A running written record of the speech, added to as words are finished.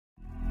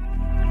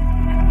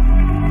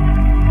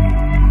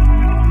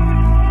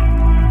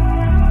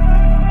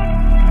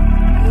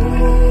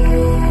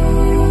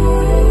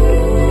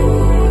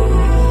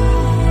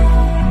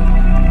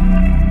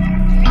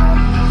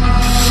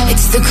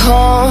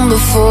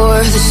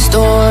before the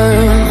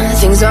storm.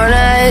 Things aren't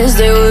as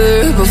they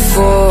were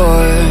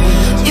before.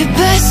 You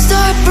best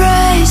start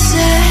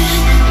bracing.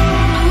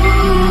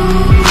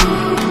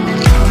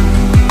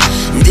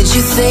 Did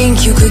you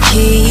think you could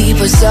keep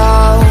us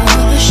out?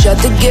 Shut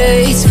the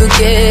gates,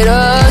 forget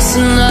us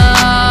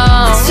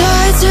now.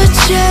 Tides are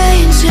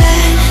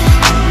changing.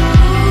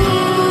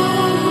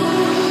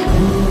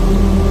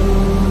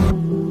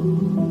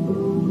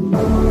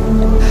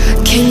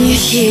 Can you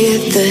hear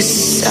the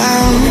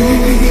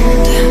sound?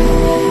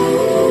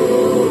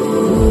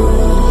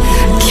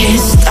 Can't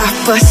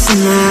stop us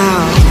now.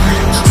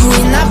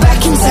 We're not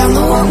back in town,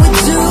 know what we're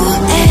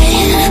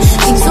doing.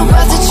 Things are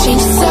about to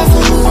change, it's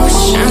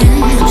evolution.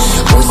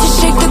 Voices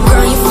shake the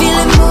ground, you feel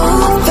it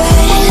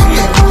moving.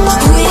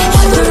 We're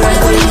the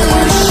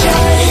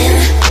revolution.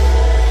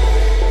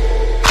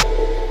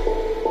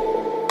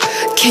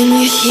 Can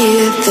you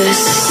hear the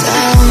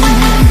sound?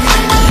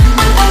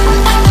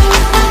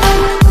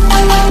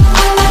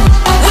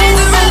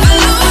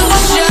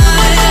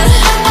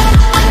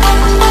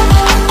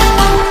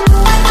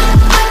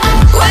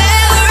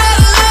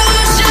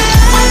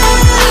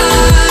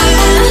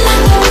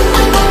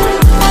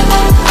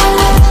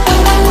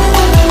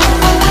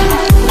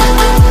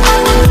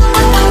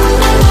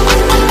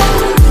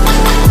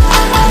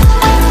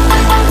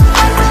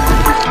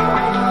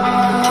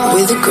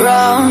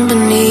 Ground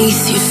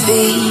beneath your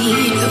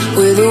feet,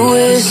 with a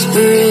whisper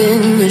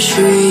in the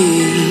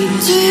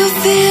trees. Do you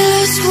feel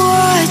us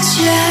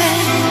watching?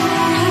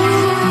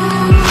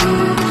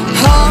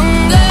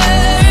 Hunger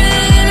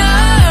in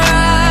our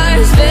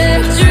eyes,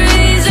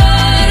 victories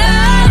on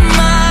our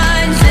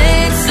minds.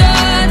 It's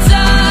our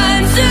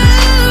time to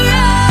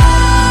rise.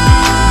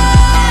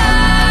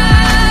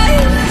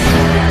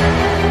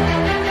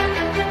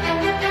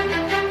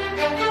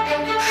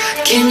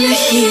 Can you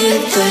hear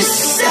the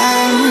sound?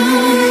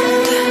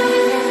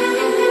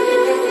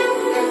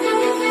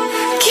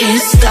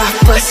 Can't stop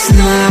us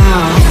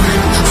now.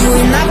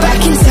 We're not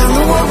back in town,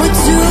 know what we're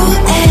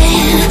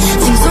doing.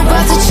 Things are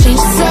about to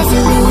change, it's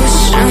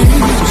evolution.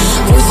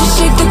 Voices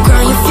shake the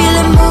ground, you feel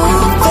it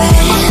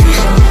moving.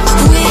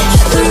 We're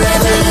the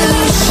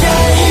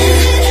revolution.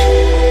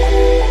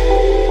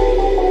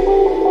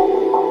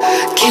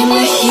 Can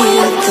you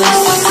hear the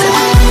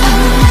sound?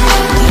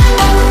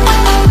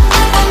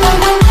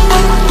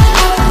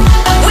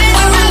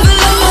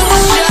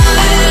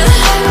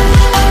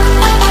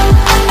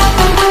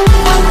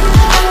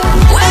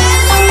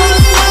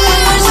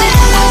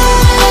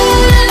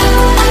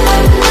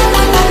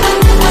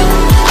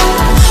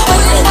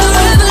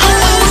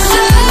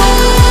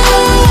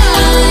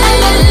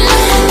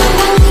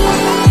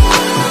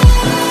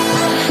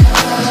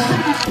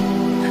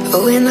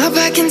 We're not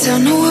back in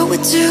town, know what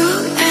we're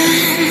doing.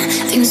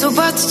 Things are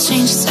about to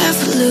change, it's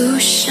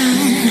evolution.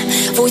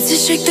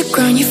 Voices shake the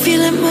ground, you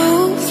feel it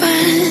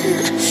moving.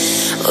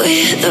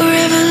 We're the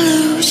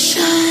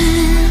revolution.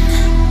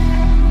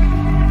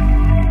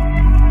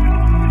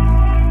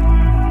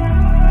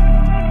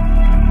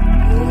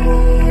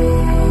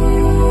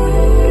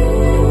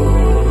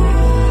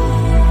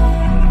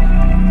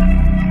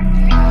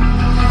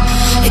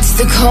 It's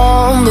the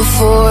calm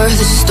before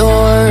the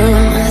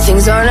storm.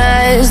 Things aren't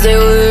as they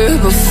were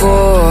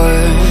before.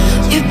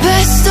 You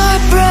best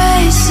start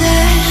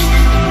bracing.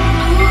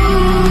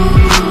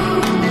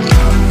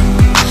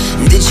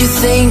 Did you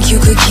think you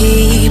could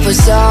keep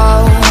us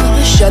out?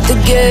 Shut the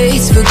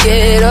gates,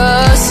 forget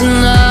us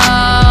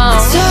now.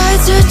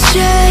 Tides are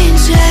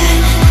changing.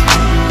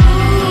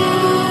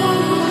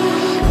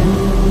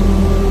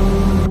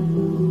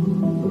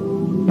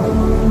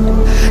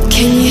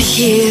 Can you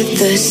hear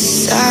the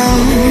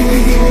sound?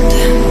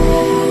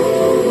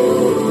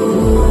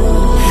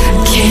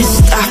 Can't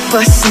stop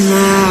us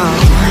now.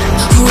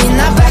 We're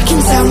not back in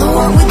town, know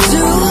what we're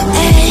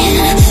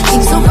doing.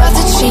 Things are about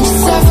to change,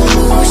 it's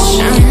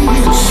evolution.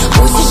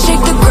 Voices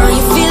shake the ground,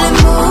 you feel it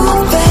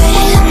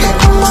moving.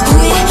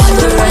 We're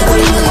the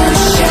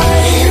revolution.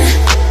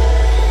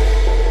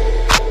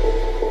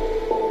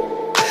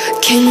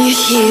 Can you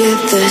hear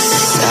the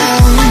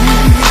sound?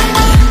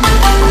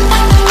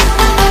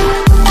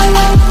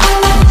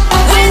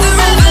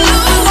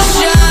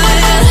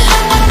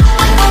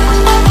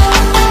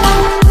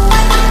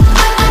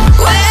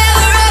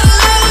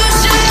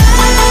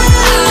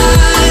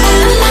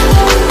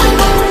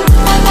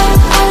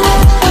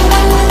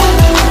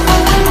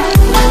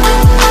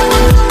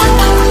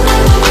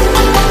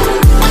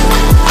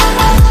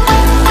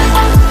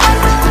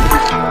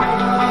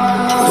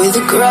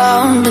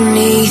 Ground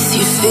beneath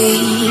your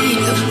feet,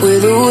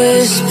 with a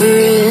whisper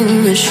in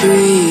the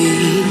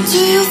trees. Do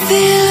you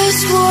feel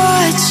us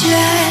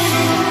watching?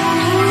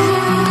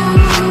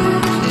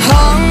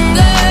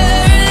 Hunger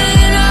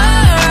in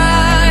our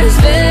eyes,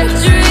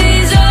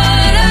 victories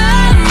on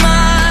our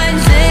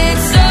minds.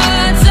 It's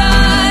our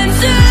time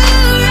to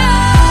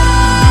rise.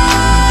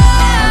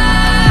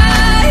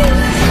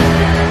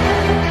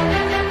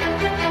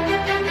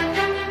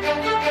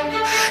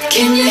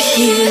 Can you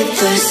hear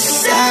the sound?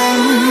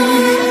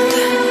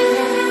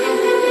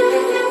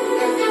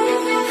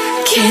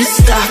 Can't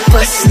stop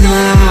us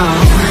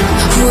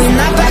now. We're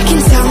not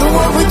backing down on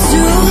what we're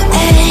doing.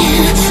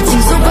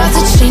 Things are about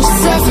to change,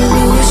 it's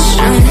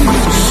evolution.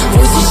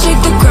 Voices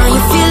shake the ground,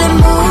 you feel it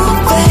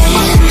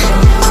moving.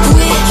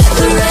 We're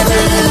the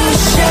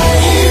revolution.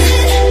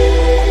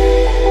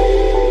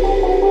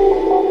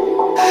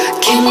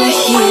 Can you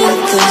hear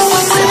the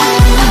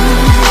sound?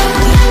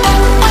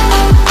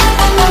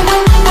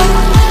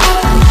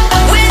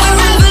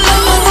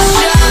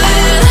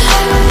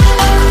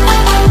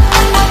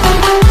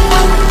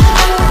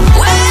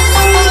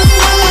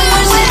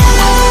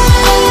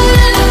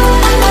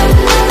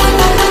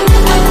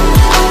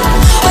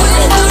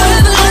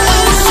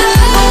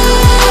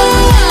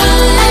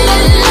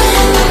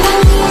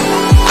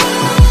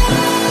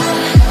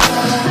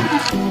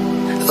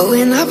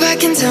 We're not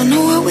backing down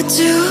on what we're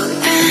doing.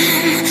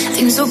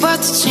 Things are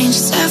about to change,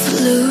 it's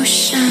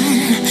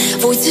evolution.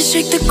 Voices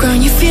shake the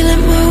ground, you feel it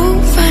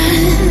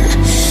moving.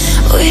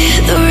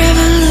 We're the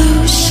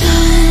revolution.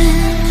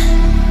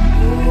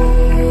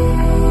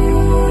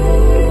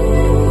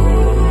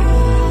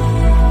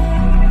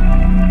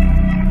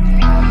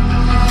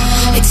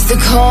 It's the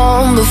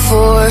calm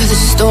before the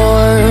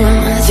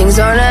storm. Things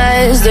aren't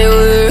as they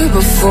were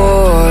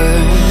before.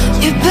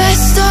 You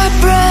best start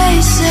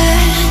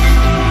bracing.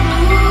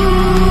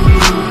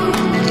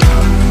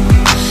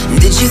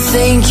 Did you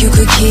think you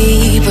could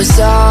keep us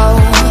out?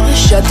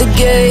 Shut the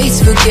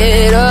gates,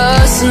 forget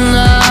us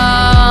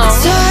now.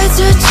 Tides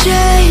are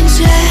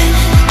changing.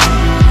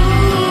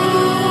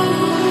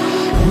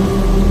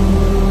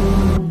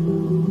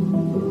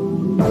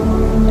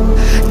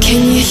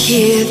 Can you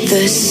hear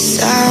the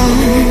sound?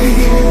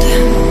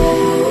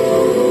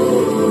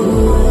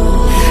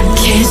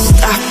 Can't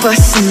stop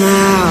us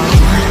now.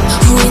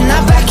 We're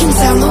not backing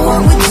down on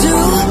what we're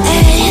doing.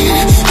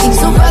 Things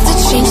are about to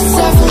change, it's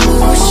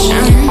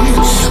evolution.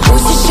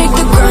 Voices shake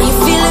the ground, you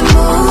feel it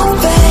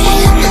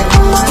moving.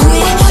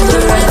 We're the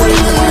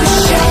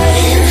revolution.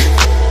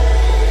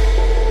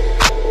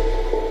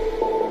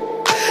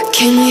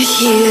 Can you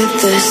hear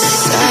the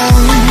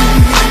sound?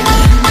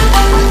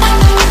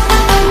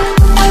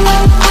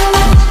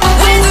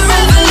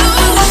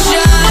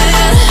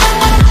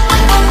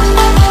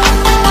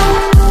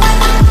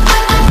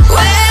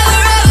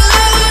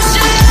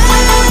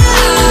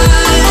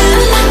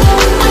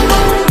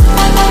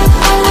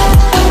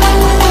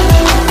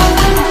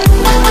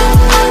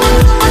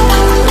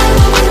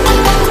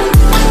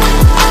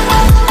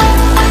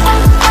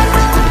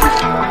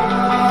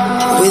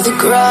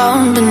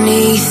 Ground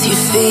beneath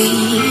your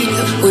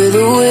feet, with a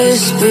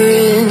whisper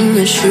in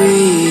the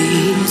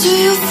trees. Do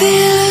you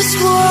feel us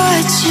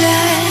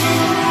watching?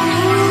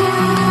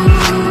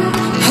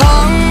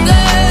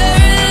 Hunger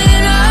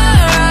in our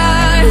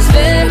eyes,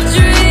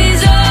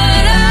 victories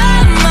on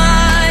our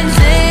minds.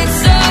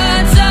 It's our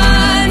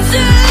time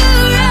to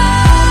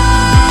rise.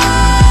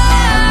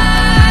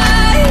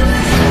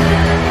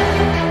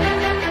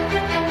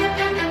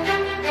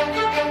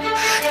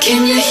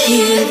 Can you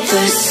hear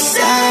the sound?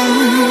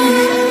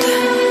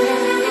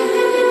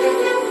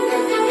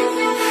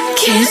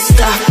 Can't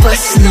stop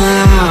us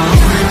now.